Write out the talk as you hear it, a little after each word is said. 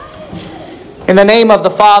In the name of the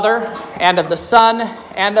Father, and of the Son,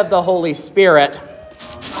 and of the Holy Spirit.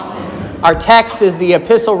 Amen. Our text is the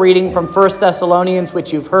epistle reading from 1 Thessalonians,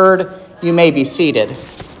 which you've heard. You may be seated.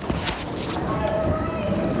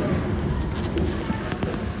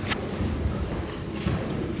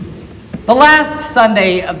 The last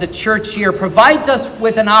Sunday of the church year provides us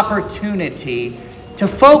with an opportunity to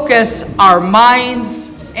focus our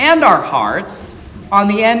minds and our hearts on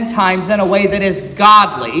the end times in a way that is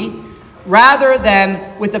godly, rather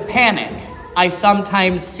than with the panic I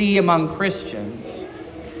sometimes see among Christians.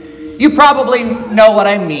 You probably know what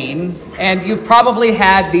I mean, and you've probably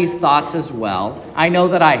had these thoughts as well. I know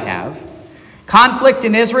that I have. Conflict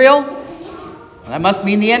in Israel? Well, that must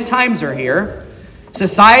mean the end times are here.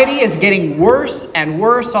 Society is getting worse and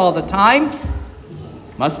worse all the time.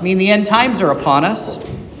 Must mean the end times are upon us.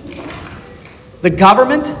 The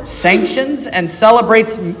government sanctions and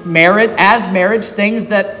celebrates marriage things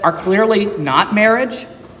that are clearly not marriage.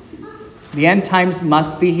 The end times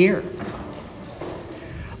must be here.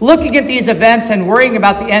 Looking at these events and worrying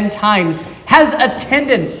about the end times has a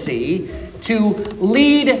tendency to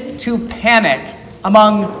lead to panic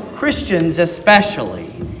among Christians especially.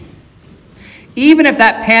 Even if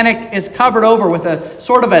that panic is covered over with a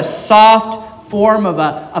sort of a soft form of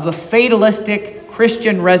a fatalistic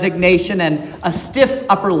Christian resignation and a stiff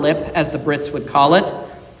upper lip, as the Brits would call it,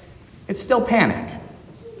 it's still panic.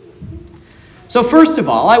 So first of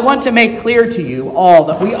all, I want to make clear to you all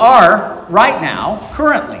that we are, right now,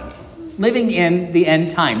 currently, living in the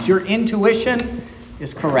end times. Your intuition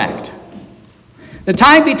is correct. The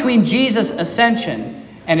time between Jesus' ascension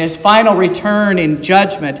and his final return in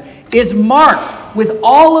judgment is marked with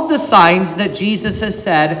all of the signs that Jesus has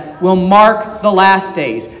said will mark the last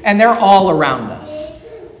days. And they're all around us.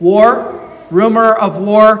 War, rumor of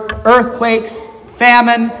war, earthquakes,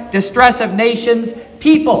 famine, distress of nations,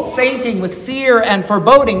 people fainting with fear and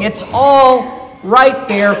foreboding. It's all right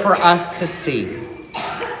there for us to see.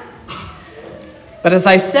 But as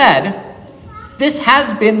I said, this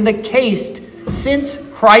has been the case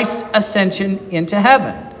since Christ's ascension into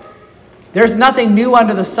heaven. There's nothing new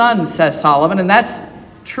under the sun, says Solomon, and that's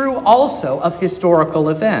true also of historical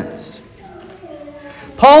events.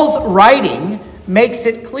 Paul's writing makes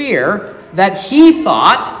it clear that he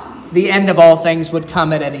thought the end of all things would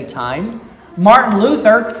come at any time. Martin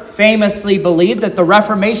Luther famously believed that the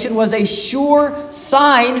Reformation was a sure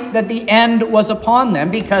sign that the end was upon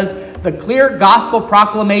them because the clear gospel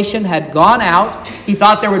proclamation had gone out. He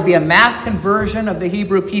thought there would be a mass conversion of the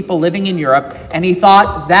Hebrew people living in Europe, and he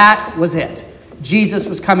thought that was it. Jesus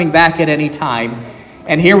was coming back at any time,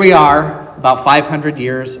 and here we are about 500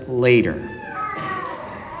 years later.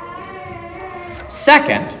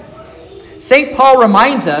 Second, St. Paul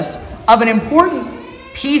reminds us of an important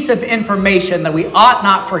piece of information that we ought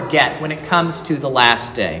not forget when it comes to the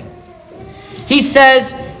last day. He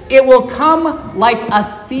says, it will come like a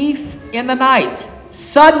thief in the night.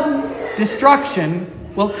 Sudden destruction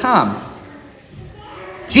will come.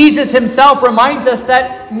 Jesus himself reminds us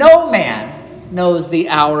that no man knows the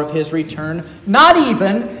hour of his return, not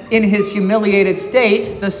even in his humiliated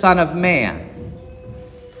state, the Son of Man.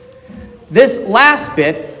 This last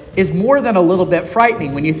bit is more than a little bit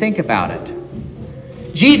frightening when you think about it.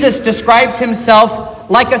 Jesus describes himself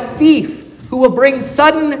like a thief who will bring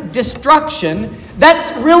sudden destruction.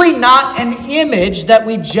 That's really not an image that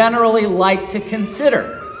we generally like to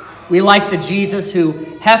consider. We like the Jesus who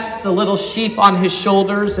hefts the little sheep on his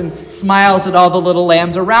shoulders and smiles at all the little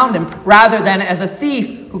lambs around him, rather than as a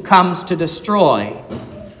thief who comes to destroy.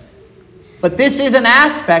 But this is an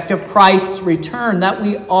aspect of Christ's return that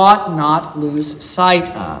we ought not lose sight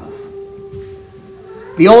of.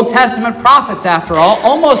 The Old Testament prophets, after all,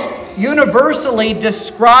 almost universally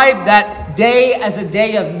describe that day as a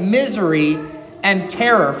day of misery and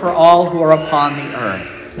terror for all who are upon the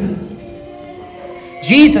earth.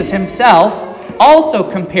 Jesus himself also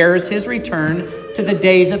compares his return to the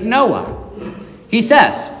days of Noah. He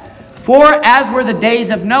says, "For as were the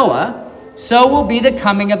days of Noah, so will be the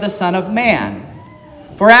coming of the Son of Man.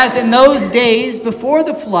 For as in those days before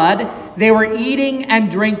the flood, they were eating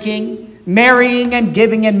and drinking, marrying and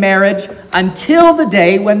giving in marriage, until the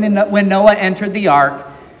day when Noah entered the ark,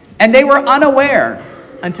 and they were unaware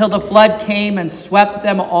until the flood came and swept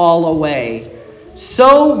them all away.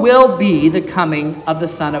 So will be the coming of the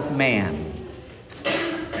Son of Man."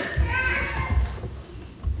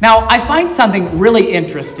 Now, I find something really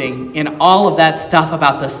interesting in all of that stuff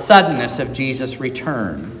about the suddenness of Jesus'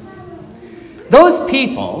 return. Those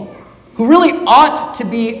people who really ought to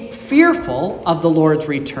be fearful of the Lord's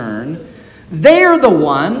return, they're the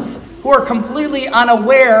ones who are completely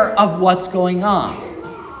unaware of what's going on.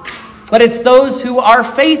 but it's those who are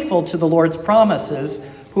faithful to the Lord's promises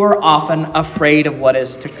who are often afraid of what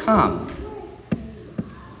is to come.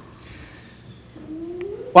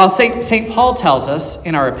 While St. Paul tells us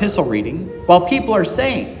in our epistle reading, while people are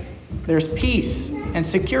saying there's peace and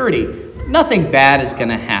security, nothing bad is going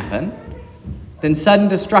to happen, then sudden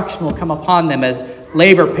destruction will come upon them as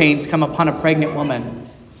labor pains come upon a pregnant woman,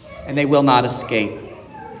 and they will not escape.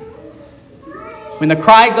 When the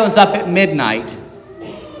cry goes up at midnight,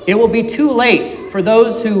 it will be too late for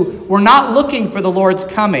those who were not looking for the Lord's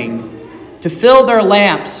coming to fill their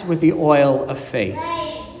lamps with the oil of faith.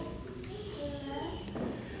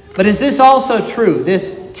 But is this also true,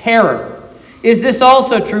 this terror? Is this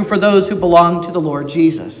also true for those who belong to the Lord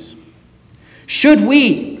Jesus? Should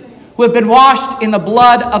we, who have been washed in the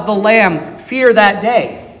blood of the Lamb, fear that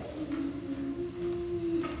day?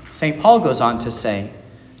 St. Paul goes on to say,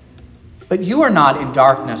 "But you are not in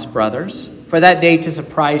darkness, brothers, for that day to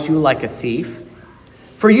surprise you like a thief.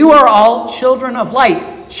 For you are all children of light,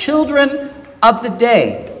 children of the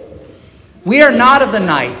day. We are not of the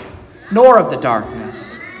night, nor of the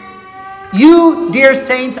darkness. You, dear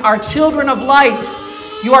saints, are children of light.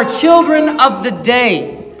 You are children of the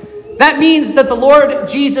day." That means that the Lord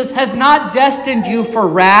Jesus has not destined you for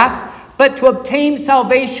wrath, but to obtain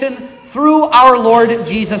salvation through our Lord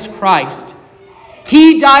Jesus Christ.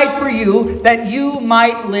 He died for you that you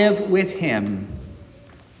might live with him.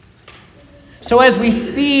 So as we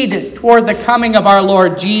speed toward the coming of our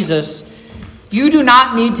Lord Jesus, you do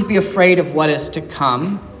not need to be afraid of what is to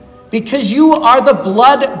come, because you are the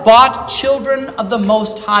blood-bought children of the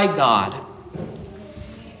Most High God.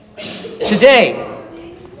 Today,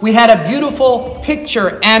 we had a beautiful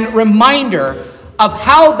picture and reminder of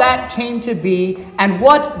how that came to be and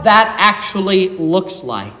what that actually looks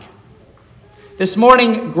like. This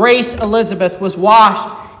morning, Grace Elizabeth was washed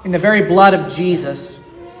in the very blood of Jesus.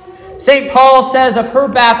 St. Paul says of her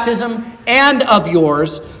baptism and of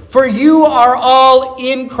yours, "For you are all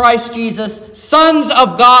in Christ Jesus, sons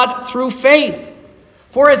of God through faith.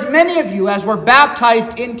 For as many of you as were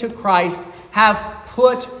baptized into Christ have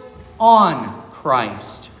put on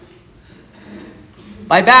Christ."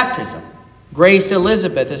 By baptism, Grace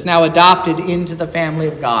Elizabeth is now adopted into the family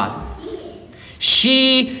of God.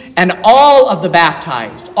 She and all of the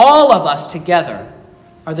baptized, all of us together,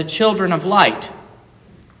 are the children of light.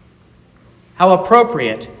 How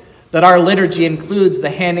appropriate that our liturgy includes the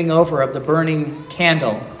handing over of the burning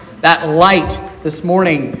candle, that light this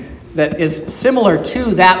morning that is similar to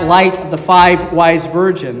that light of the 5 wise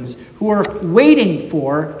virgins who are waiting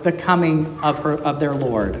for the coming of their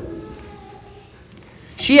Lord.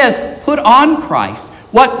 She has put on Christ,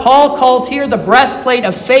 what Paul calls here the breastplate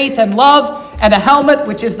of faith and love, and a helmet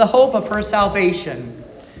which is the hope of her salvation.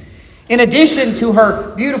 In addition to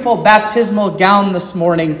her beautiful baptismal gown this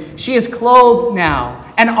morning, she is clothed now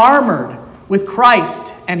and armored with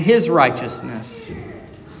Christ and his righteousness.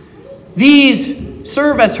 These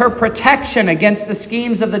serve as her protection against the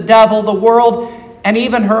schemes of the devil, the world, and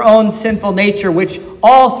even her own sinful nature, which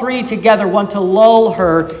all three together want to lull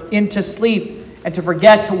her into sleep and to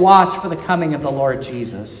forget to watch for the coming of the Lord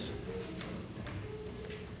Jesus.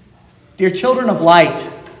 Dear children of light,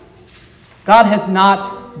 God has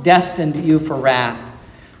not destined you for wrath,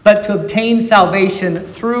 but to obtain salvation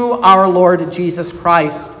through our Lord Jesus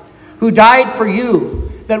Christ, who died for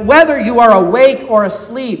you, that whether you are awake or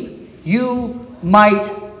asleep, you might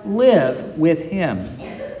live with him.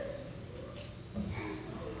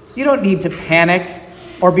 You don't need to panic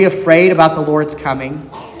or be afraid about the Lord's coming,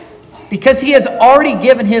 because he has already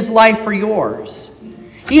given his life for yours.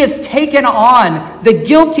 He has taken on the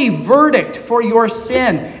guilty verdict for your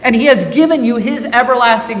sin, and he has given you his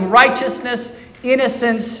everlasting righteousness,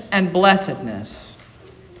 innocence, and blessedness.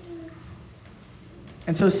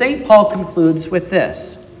 And so St. Paul concludes with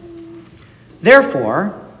this: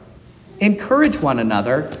 "Therefore, encourage one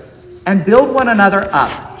another and build one another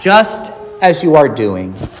up, just as you are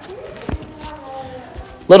doing."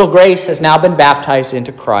 Little Grace has now been baptized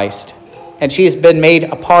into Christ, and she has been made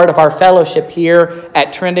a part of our fellowship here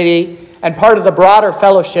at Trinity and part of the broader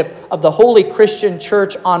fellowship of the Holy Christian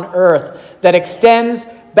Church on earth that extends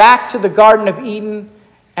back to the Garden of Eden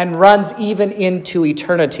and runs even into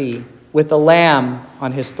eternity with the Lamb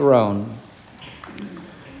on his throne.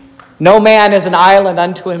 No man is an island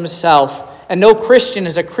unto himself, and no Christian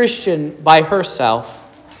is a Christian by herself.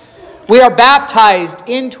 We are baptized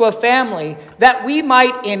into a family that we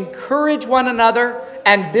might encourage one another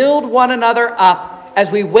and build one another up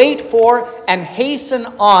as we wait for and hasten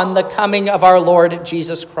on the coming of our Lord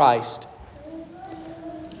Jesus Christ.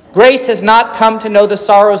 Grace has not come to know the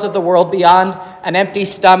sorrows of the world beyond an empty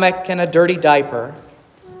stomach and a dirty diaper.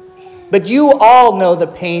 but you all know the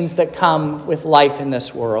pains that come with life in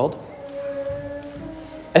this world.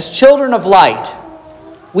 As children of light,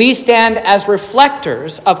 we stand as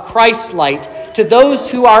reflectors of Christ's light to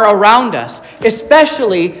those who are around us,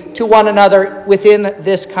 especially to one another within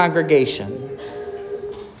this congregation.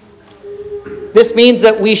 This means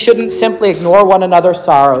that we shouldn't simply ignore one another's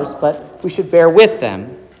sorrows, but we should bear with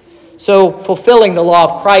them. So, fulfilling the law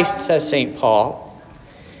of Christ, says St. Paul,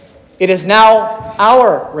 it is now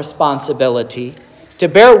our responsibility to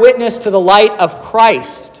bear witness to the light of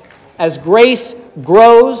Christ as grace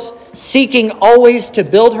grows, seeking always to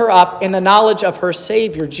build her up in the knowledge of her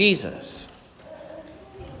Savior, Jesus.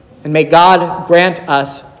 And may God grant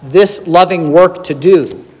us this loving work to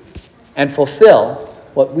do and fulfill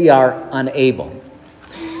what we are unable.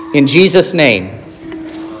 In Jesus' name.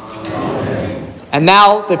 Amen. And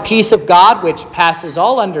now the peace of God, which passes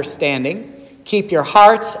all understanding, keep your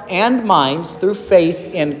hearts and minds through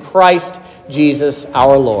faith in Christ Jesus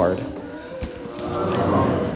our Lord.